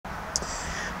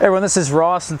Hey everyone, this is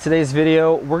Ross. In today's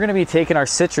video, we're going to be taking our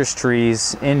citrus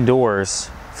trees indoors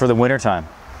for the wintertime.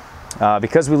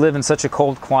 Because we live in such a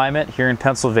cold climate here in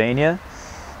Pennsylvania,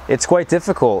 it's quite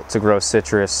difficult to grow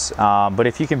citrus, but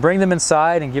if you can bring them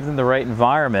inside and give them the right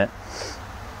environment,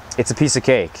 it's a piece of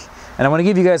cake. And I want to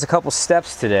give you guys a couple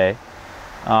steps today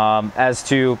as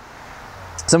to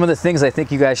some of the things I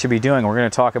think you guys should be doing. We're going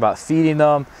to talk about feeding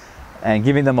them and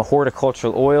giving them a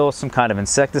horticultural oil, some kind of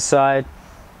insecticide,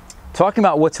 talking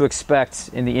about what to expect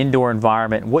in the indoor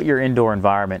environment, what your indoor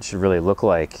environment should really look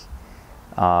like.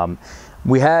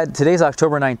 Today's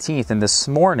October 19th, and this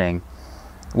morning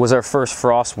was our first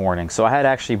frost warning. So I had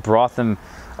actually brought them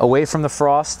away from the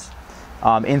frost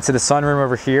into the sunroom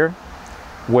over here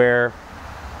where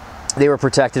they were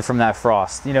protected from that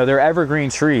frost. You know, they're evergreen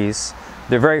trees.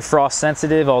 They're very frost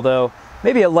sensitive, although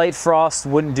maybe a light frost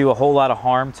wouldn't do a whole lot of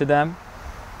harm to them.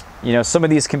 You know, some of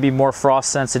these can be more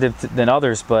frost sensitive than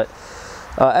others, but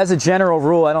as a general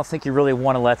rule, I don't think you really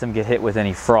want to let them get hit with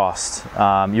any frost.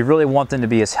 You really want them to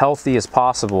be as healthy as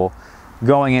possible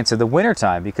going into the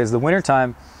wintertime, because the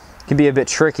wintertime can be a bit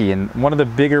tricky, and one of the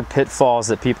bigger pitfalls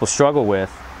that people struggle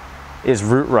with is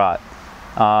root rot.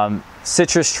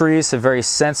 Citrus trees have very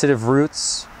sensitive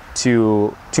roots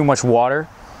to too much water.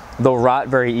 They'll rot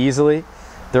very easily.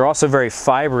 They're also very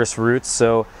fibrous roots,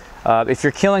 so if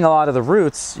you're killing a lot of the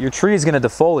roots, your tree is going to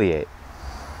defoliate.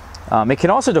 It can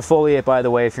also defoliate, by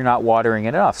the way, if you're not watering it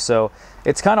enough. So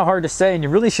it's kind of hard to say, and you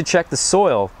really should check the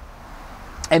soil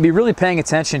and be really paying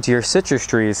attention to your citrus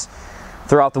trees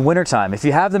throughout the wintertime. If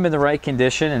you have them in the right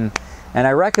condition, and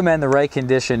I recommend the right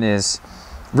condition is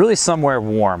really somewhere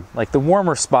warm, like the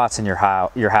warmer spots in your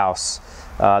house,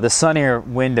 the sunnier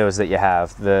windows that you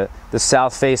have, the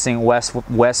south-facing,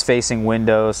 west-facing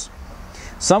windows,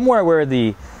 somewhere where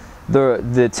the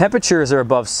temperatures are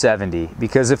above 70,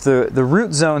 because if the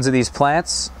root zones of these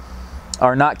plants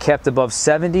are not kept above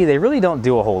 70, they really don't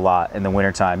do a whole lot in the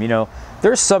wintertime. You know,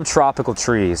 they're subtropical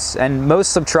trees, and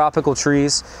most subtropical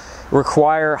trees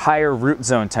require higher root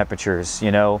zone temperatures.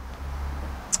 You know,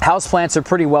 houseplants are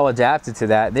pretty well adapted to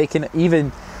that. They can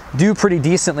even do pretty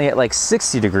decently at like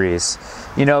 60 degrees.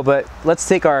 You know, but let's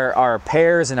take our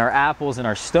pears and our apples and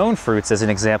our stone fruits as an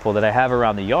example that I have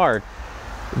around the yard.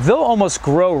 They'll almost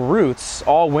grow roots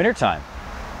all wintertime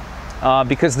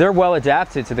because they're well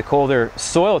adapted to the colder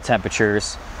soil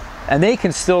temperatures, and they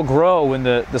can still grow when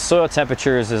the soil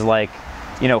temperatures is like,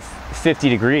 you know, 50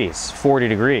 degrees, 40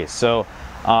 degrees. So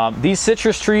these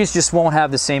citrus trees just won't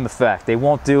have the same effect. They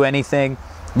won't do anything.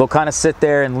 They'll kind of sit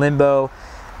there in limbo.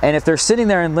 And if they're sitting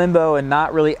there in limbo and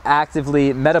not really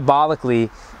actively, metabolically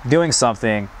doing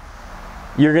something,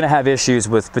 you're going to have issues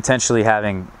with potentially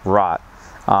having rot.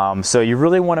 So you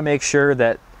really want to make sure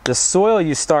that the soil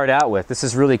you start out with, this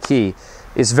is really key,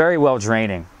 is very well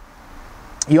draining.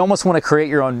 You almost want to create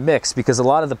your own mix, because a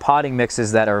lot of the potting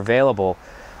mixes that are available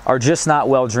are just not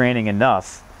well draining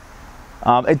enough.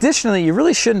 Additionally, you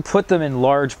really shouldn't put them in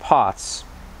large pots.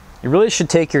 You really should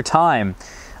take your time.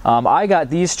 I got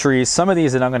these trees, some of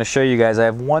these that I'm going to show you guys. I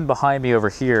have one behind me over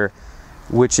here,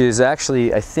 which is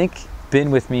actually, I think, been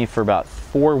with me for about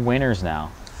 4 winters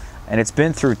now. And it's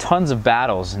been through tons of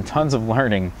battles and tons of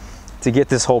learning to get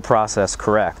this whole process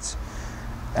correct.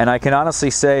 And I can honestly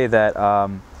say that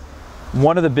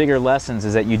one of the bigger lessons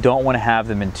is that you don't want to have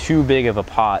them in too big of a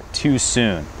pot too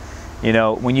soon. You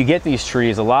know, when you get these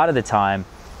trees, a lot of the time,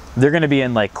 they're going to be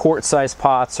in like quart-sized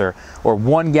pots or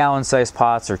 1-gallon sized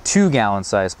pots or 2-gallon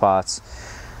sized pots.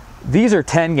 These are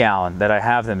 10-gallon that I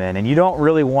have them in, and you don't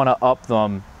really want to up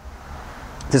them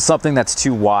to something that's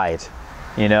too wide,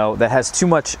 you know, that has too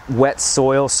much wet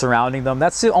soil surrounding them.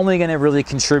 That's only going to really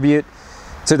contribute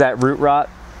to that root rot.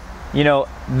 You know,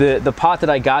 the pot that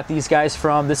I got these guys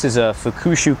from, this is a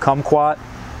Fukushu kumquat,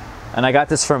 and I got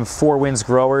this from Four Winds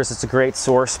Growers. It's a great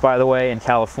source, by the way, in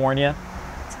California.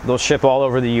 They'll ship all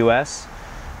over the US.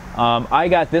 I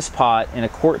got this pot in a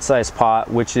quart-sized pot,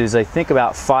 which is, I think,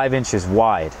 about 5 inches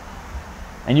wide.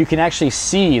 And you can actually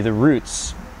see the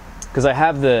roots, because I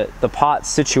have the pot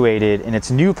situated in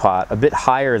its new pot a bit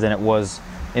higher than it was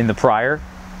in the prior,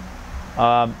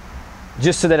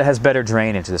 just so that it has better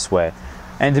drainage this way.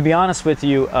 And to be honest with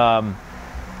you,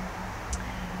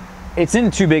 it's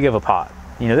in too big of a pot.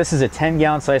 You know, this is a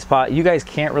 10-gallon size pot. You guys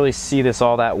can't really see this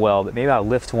all that well, but maybe I'll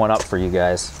lift one up for you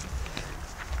guys.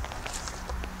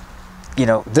 You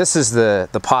know, this is the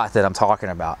pot that I'm talking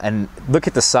about, and look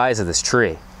at the size of this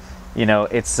tree. You know,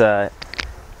 it's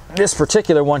this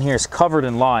particular one here is covered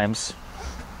in limes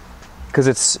because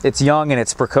it's young and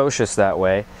it's precocious that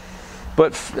way.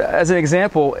 But as an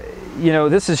example, you know,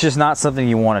 this is just not something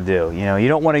you want to do. You know, you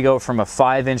don't want to go from a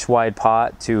 5-inch wide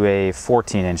pot to a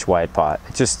 14-inch wide pot.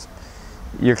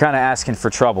 you're kind of asking for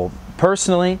trouble.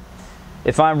 Personally,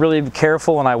 if I'm really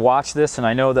careful and I watch this and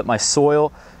I know that my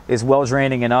soil is well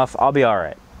draining enough, I'll be all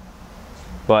right.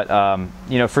 But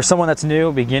you know, for someone that's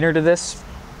new, beginner to this,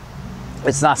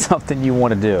 it's not something you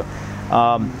want to do.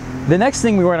 The next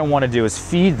thing we're going to want to do is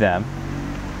feed them.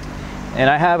 And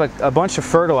I have a bunch of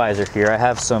fertilizer here. I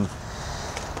have some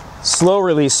slow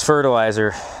release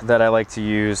fertilizer that I like to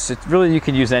use. It really, you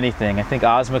can use anything. I think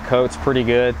Osmocote's pretty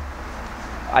good.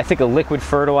 I think a liquid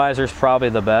fertilizer is probably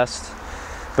the best.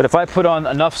 But if I put on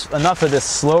enough of this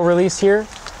slow release here,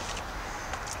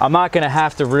 I'm not going to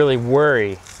have to really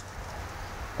worry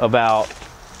about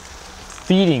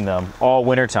feeding them all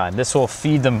wintertime. This will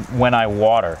feed them when I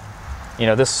water. You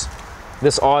know, this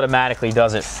automatically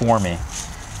does it for me.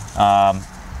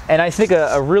 And I think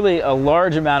a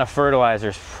large amount of fertilizer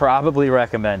is probably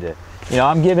recommended. You know,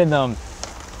 I'm giving them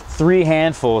 3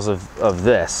 handfuls of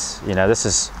this. You know, this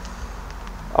is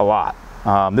a lot.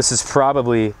 This is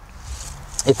probably,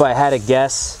 if I had a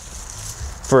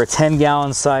guess, for a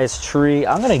 10-gallon size tree,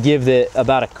 I'm going to give it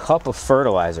about a cup of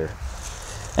fertilizer.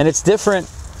 And it's different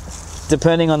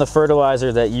depending on the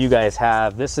fertilizer that you guys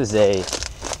have. This is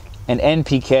an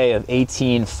NPK of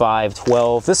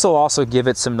 18-5-12. This will also give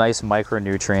it some nice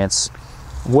micronutrients.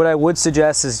 What I would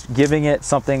suggest is giving it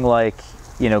something like,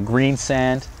 you know, green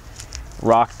sand,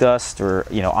 rock dust, or,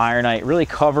 you know, ironite. Really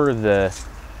cover the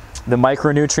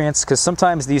micronutrients, because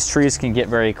sometimes these trees can get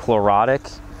very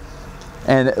chlorotic.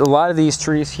 And a lot of these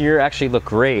trees here actually look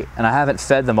great, and I haven't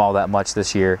fed them all that much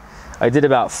this year. I did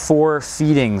about 4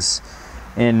 feedings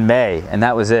in May, and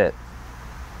that was it.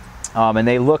 And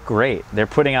they look great. They're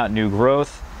putting out new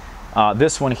growth.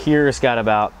 This one here has got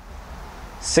about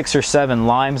 6 or 7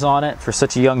 limes on it. For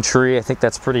such a young tree, I think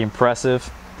that's pretty impressive.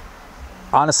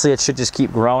 Honestly, it should just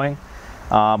keep growing,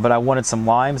 but I wanted some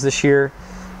limes this year.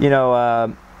 You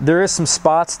know, there is some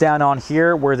spots down on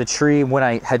here where the tree, when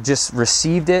I had just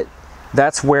received it,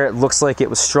 that's where it looks like it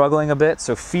was struggling a bit.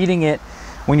 So feeding it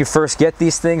when you first get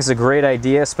these things is a great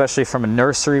idea, especially from a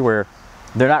nursery where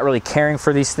they're not really caring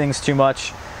for these things too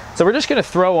much. So we're just going to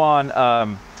throw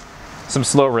on some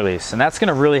slow release, and that's going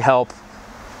to really help.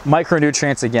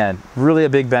 Micronutrients, again, really a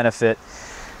big benefit.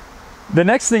 The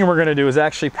next thing we're going to do is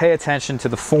actually pay attention to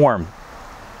the form.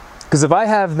 Because if I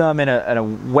have them in a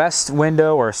west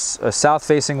window or a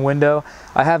south-facing window,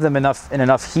 I have them in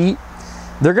enough heat,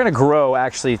 they're going to grow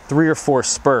actually 3 or 4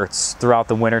 spurts throughout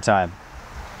the wintertime.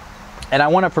 And I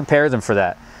want to prepare them for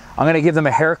that. I'm going to give them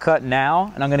a haircut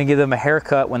now, and I'm going to give them a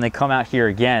haircut when they come out here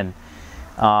again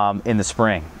in the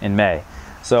spring, in May.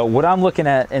 So what I'm looking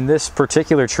at in this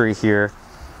particular tree here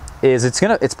is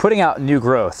it's putting out new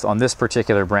growth on this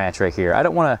particular branch right here. I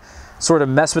don't want to sort of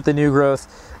mess with the new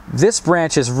growth. This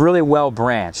branch is really well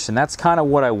branched, and that's kind of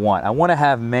what I want. I want to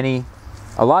have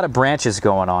a lot of branches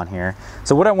going on here.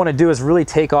 So what I want to do is really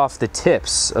take off the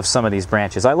tips of some of these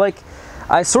branches.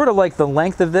 I sort of like the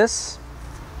length of this.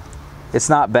 It's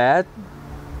not bad,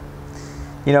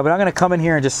 you know, but I'm going to come in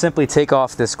here and just simply take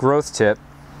off this growth tip.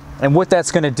 And what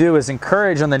that's going to do is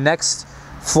encourage on the next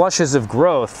flushes of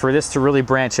growth for this to really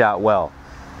branch out well.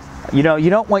 You know, you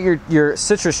don't want your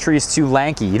citrus trees too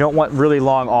lanky. You don't want really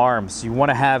long arms. You want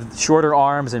to have shorter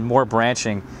arms and more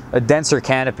branching, a denser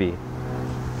canopy.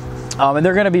 And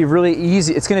they're going to be really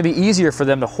easy. It's going to be easier for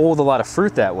them to hold a lot of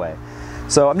fruit that way.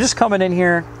 So I'm just coming in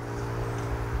here,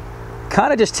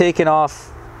 kind of just taking off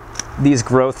these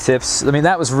growth tips. I mean,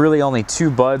 that was really only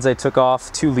 2 buds I took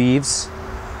off, 2 leaves.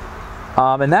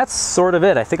 And that's sort of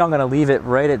it. I think I'm going to leave it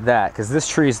right at that, because this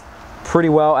tree's pretty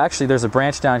well. Actually, there's a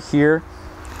branch down here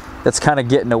that's kind of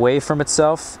getting away from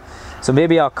itself. So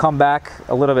maybe I'll come back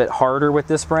a little bit harder with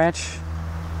this branch.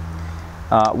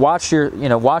 Watch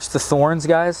the thorns,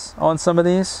 guys, on some of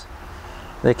these.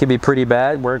 They can be pretty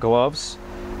bad. Wear gloves.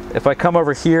 If I come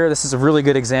over here, this is a really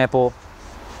good example.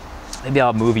 Maybe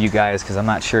I'll move you guys because I'm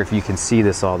not sure if you can see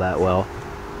this all that well.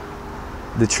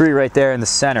 The tree right there in the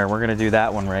center, we're going to do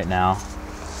that one right now.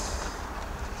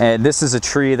 And this is a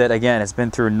tree that, again, has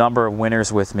been through a number of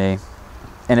winters with me.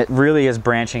 And it really is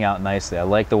branching out nicely. I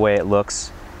like the way it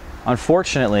looks.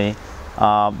 Unfortunately,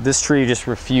 this tree just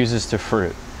refuses to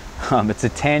fruit. It's a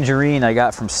tangerine I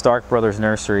got from Stark Brothers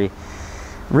Nursery.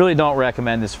 Really don't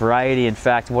recommend this variety. In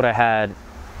fact, what I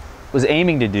was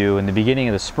aiming to do in the beginning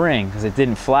of the spring, because it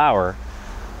didn't flower,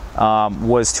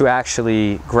 was to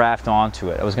actually graft onto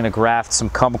it. I was going to graft some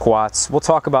kumquats. We'll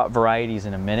talk about varieties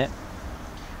in a minute.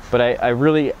 But I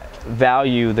really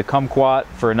value the kumquat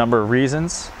for a number of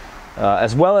reasons,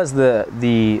 as well as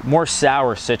the more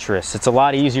sour citrus. It's a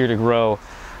lot easier to grow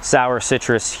sour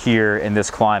citrus here in this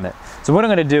climate. So what I'm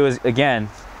going to do is, again,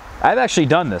 I've actually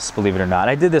done this, believe it or not.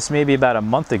 I did this maybe about a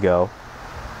month ago.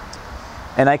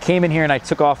 and I came in here and I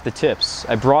took off the tips.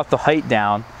 I brought the height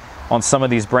down on some of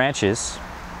these branches,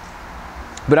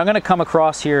 but I'm gonna come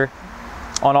across here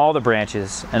on all the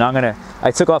branches, and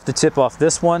I took off the tip off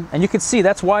this one, and you can see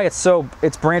that's why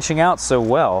it's branching out so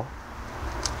well.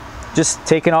 Just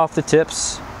taking off the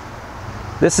tips.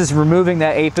 This is removing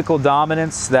that apical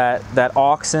dominance, that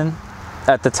auxin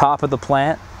at the top of the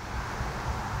plant.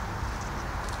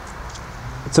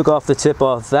 I took off the tip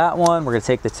off that one. We're gonna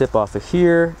take the tip off of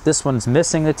here. This one's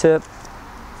missing the tip.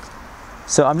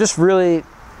 So I'm just really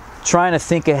trying to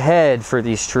think ahead for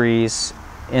these trees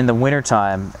in the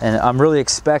wintertime, and I'm really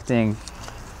expecting,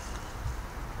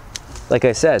 like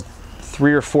I said,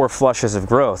 3 or 4 flushes of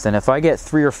growth. And if I get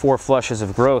 3 or 4 flushes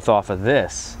of growth off of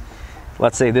this,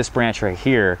 let's say this branch right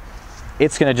here,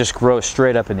 it's gonna just grow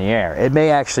straight up in the air. It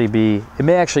may actually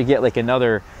get like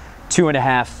another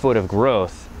 2.5 foot of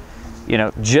growth, you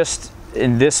know, just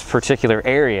in this particular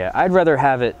area. I'd rather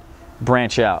have it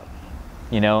branch out,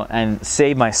 you know, and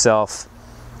save myself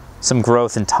some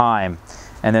growth and time.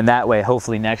 And then that way,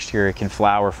 hopefully next year it can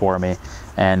flower for me,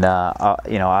 and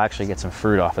you know, I'll actually get some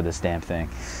fruit off of this damn thing.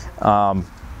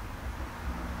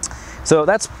 So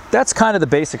that's kind of the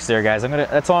basics there, guys.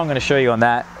 That's all I'm gonna show you on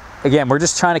that. Again, we're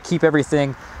just trying to keep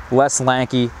everything less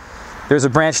lanky. There's a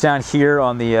branch down here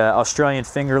on the Australian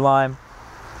finger lime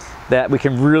that we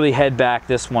can really head back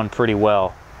this one pretty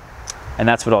well, and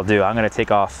that's what I'll do. I'm gonna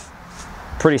take off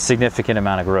pretty significant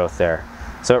amount of growth there.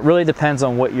 So it really depends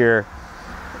on what your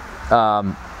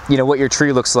you know, what your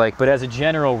tree looks like, but as a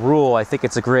general rule, I think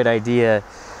it's a great idea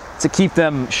to keep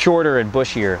them shorter and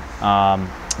bushier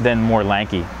than more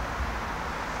lanky.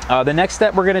 The next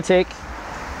step we're going to take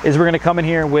is we're going to come in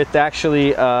here with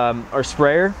actually our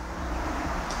sprayer,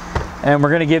 and we're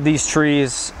going to give these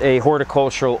trees a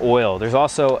horticultural oil. There's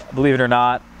also, believe it or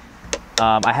not,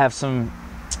 I have some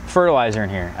fertilizer in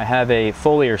here. I have a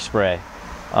foliar spray.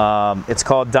 It's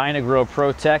called Dynagrow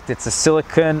Protect. It's a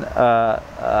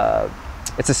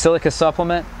silica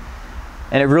supplement,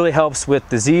 and it really helps with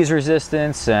disease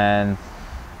resistance and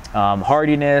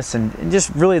hardiness, and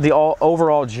just really the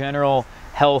overall general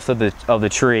health of the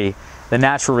tree, the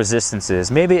natural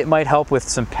resistances. Maybe it might help with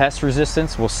some pest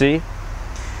resistance, we'll see.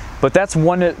 But that's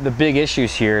one of the big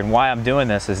issues here, and why I'm doing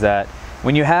this is that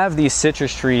when you have these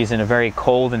citrus trees in a very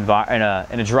cold in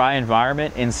a dry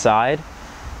environment inside,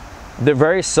 they're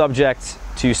very subject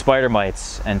to spider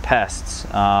mites and pests.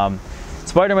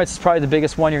 Spider mites is probably the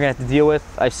biggest one you're gonna have to deal with.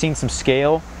 I've seen some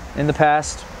scale in the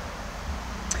past,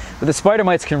 but the spider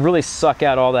mites can really suck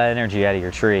out all that energy out of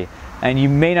your tree, and you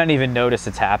may not even notice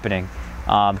it's happening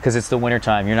because it's the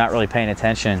wintertime. You're not really paying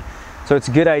attention. So it's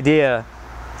a good idea,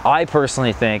 I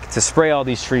personally think, to spray all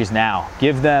these trees now.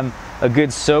 Give them a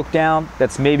good soak down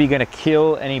that's maybe gonna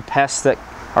kill any pests that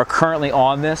are currently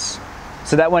on this,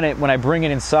 so that when I bring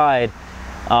it inside,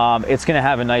 it's gonna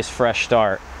have a nice fresh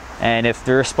start. And if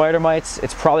there are spider mites,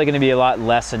 it's probably gonna be a lot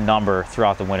less in number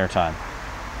throughout the wintertime.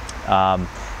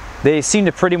 They seem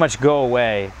to pretty much go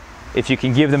away if you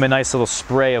can give them a nice little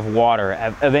spray of water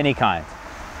of any kind.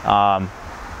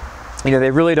 You know,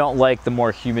 they really don't like the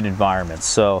more humid environments.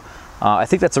 So I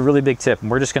think that's a really big tip. And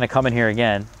we're just gonna come in here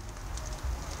again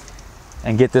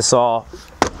and get this all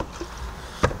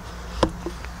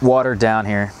watered down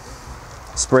here,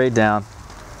 sprayed down.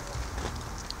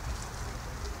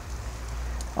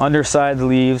 Underside of the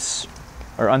leaves,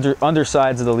 or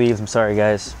undersides of the leaves, I'm sorry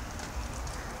guys.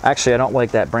 Actually, I don't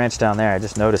like that branch down there. I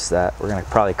just noticed that. We're gonna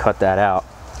probably cut that out.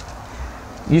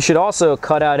 You should also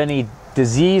cut out any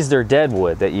diseased or dead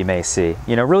wood that you may see.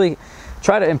 You know, really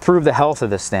try to improve the health of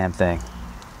this damn thing.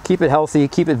 Keep it healthy,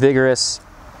 keep it vigorous.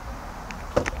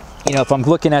 You know, if I'm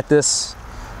looking at this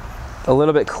a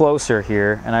little bit closer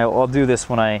here, and I'll do this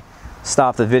when I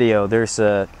stop the video, there's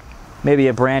maybe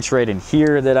a branch right in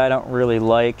here that I don't really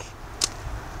like.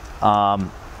 A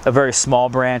very small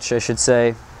branch, I should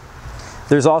say.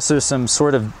 There's also some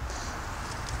sort of,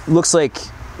 looks like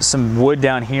some wood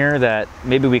down here that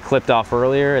maybe we clipped off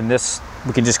earlier, and this,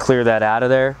 we can just clear that out of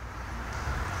there.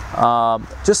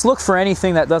 Just look for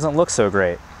anything that doesn't look so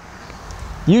great.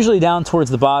 Usually down towards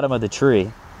the bottom of the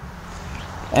tree.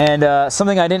 And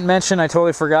something I didn't mention, I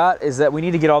totally forgot, is that we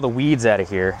need to get all the weeds out of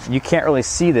here. You can't really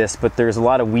see this, but there's a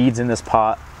lot of weeds in this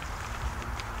pot.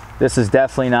 This is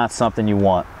definitely not something you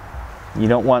want. You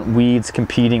don't want weeds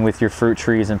competing with your fruit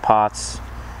trees and pots.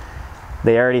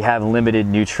 They already have limited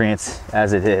nutrients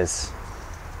as it is.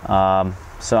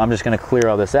 So I'm just gonna clear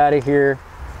all this out of here.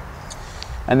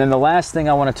 And then the last thing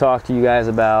I wanna talk to you guys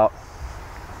about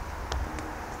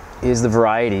is the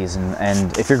varieties.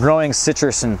 And if you're growing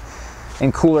citrus in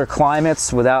cooler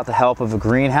climates without the help of a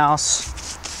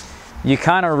greenhouse, you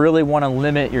kind of really want to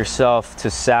limit yourself to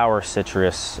sour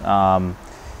citrus.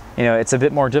 You know, it's a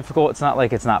bit more difficult. It's not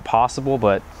like it's not possible,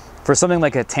 but for something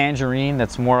like a tangerine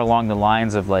that's more along the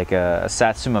lines of like a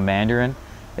Satsuma mandarin,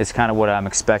 is kind of what I'm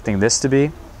expecting this to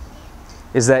be,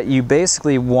 is that you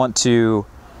basically want to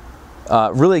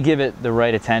really give it the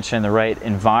right attention, the right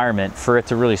environment for it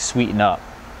to really sweeten up.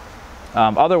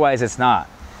 Otherwise it's not.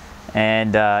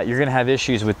 And you're gonna have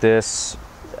issues with this.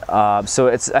 So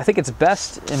I think it's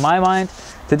best, in my mind,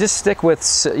 to just stick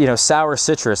with, you know, sour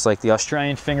citrus, like the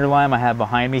Australian finger lime I have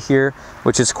behind me here,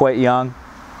 which is quite young.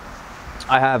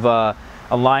 I have a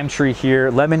lime tree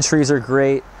here. Lemon trees are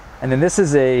great. And then this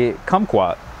is a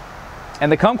kumquat.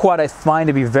 And the kumquat I find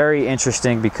to be very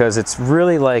interesting because it's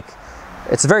really like,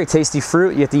 it's a very tasty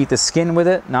fruit. You have to eat the skin with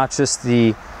it, not just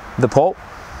the pulp.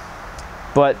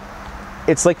 But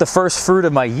it's like the first fruit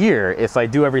of my year if I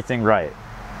do everything right.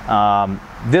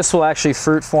 This will actually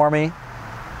fruit for me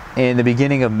in the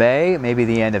beginning of May, maybe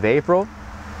the end of April.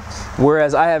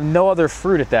 Whereas I have no other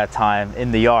fruit at that time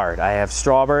in the yard. I have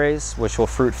strawberries, which will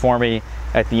fruit for me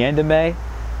at the end of May.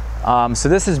 So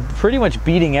this is pretty much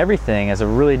beating everything as a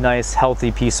really nice,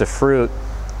 healthy piece of fruit.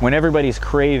 When everybody's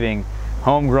craving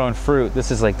homegrown fruit,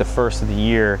 this is like the first of the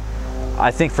year.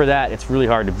 I think for that, it's really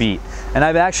hard to beat. And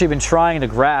I've actually been trying to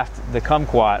graft the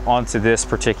kumquat onto this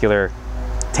particular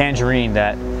tangerine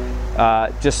that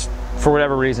just for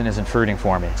whatever reason isn't fruiting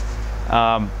for me.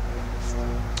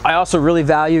 I also really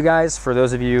value, guys, for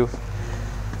those of you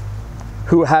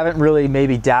who haven't really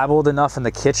maybe dabbled enough in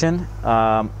the kitchen,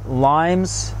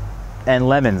 limes and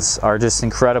lemons are just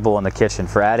incredible in the kitchen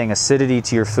for adding acidity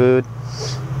to your food.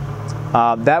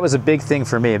 That was a big thing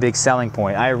for me, a big selling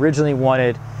point. I originally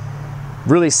wanted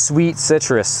really sweet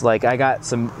citrus. Like I got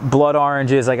some blood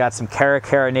oranges, I got some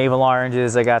Cara navel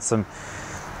oranges, I got some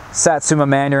Satsuma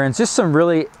mandarins, just some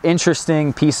really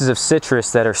interesting pieces of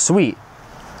citrus that are sweet.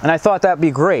 And I thought that'd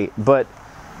be great, but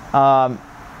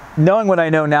knowing what I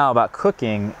know now about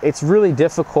cooking, it's really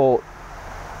difficult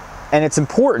and it's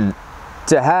important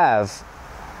to have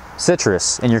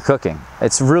citrus in your cooking.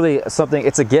 It's really something,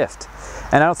 it's a gift.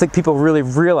 And I don't think people really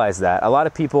realize that. A lot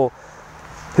of people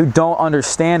who don't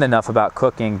understand enough about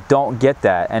cooking don't get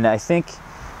that. And I think,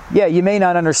 yeah, you may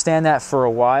not understand that for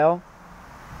a while.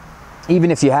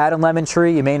 Even if you had a lemon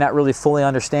tree, you may not really fully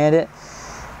understand it.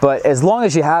 But as long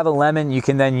as you have a lemon, you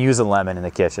can then use a lemon in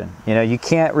the kitchen. You know, you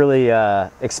can't really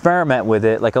experiment with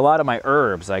it. Like a lot of my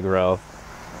herbs I grow,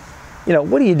 you know,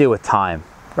 what do you do with time,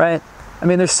 right? I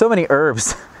mean, there's so many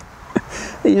herbs.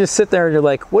 You just sit there and you're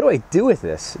like, what do I do with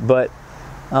this? But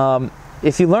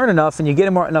if you learn enough and you get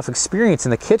enough experience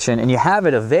in the kitchen and you have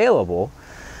it available,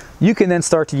 you can then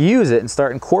start to use it and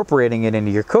start incorporating it into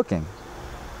your cooking.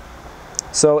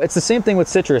 So it's the same thing with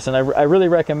citrus, and I really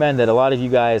recommend that a lot of you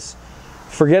guys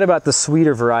forget about the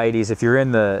sweeter varieties if you're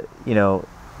in the, you know,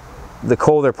 the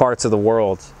colder parts of the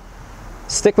world.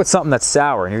 Stick with something that's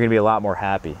sour and you're gonna be a lot more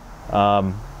happy.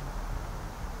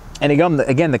 And again,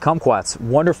 the kumquat's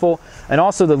wonderful. And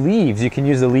also the leaves, you can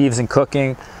use the leaves in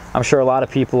cooking. I'm sure a lot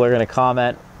of people are gonna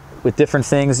comment with different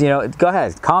things. You know, go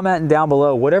ahead, comment down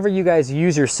below, whatever you guys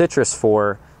use your citrus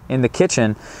for in the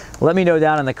kitchen, let me know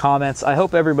down in the comments. I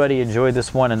hope everybody enjoyed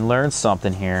this one and learned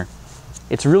something here.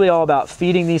 It's really all about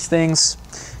feeding these things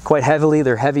quite heavily.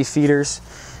 They're heavy feeders,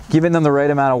 giving them the right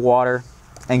amount of water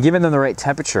and giving them the right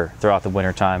temperature throughout the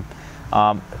winter time.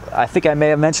 I think I may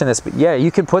have mentioned this, but yeah,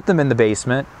 you can put them in the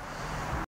basement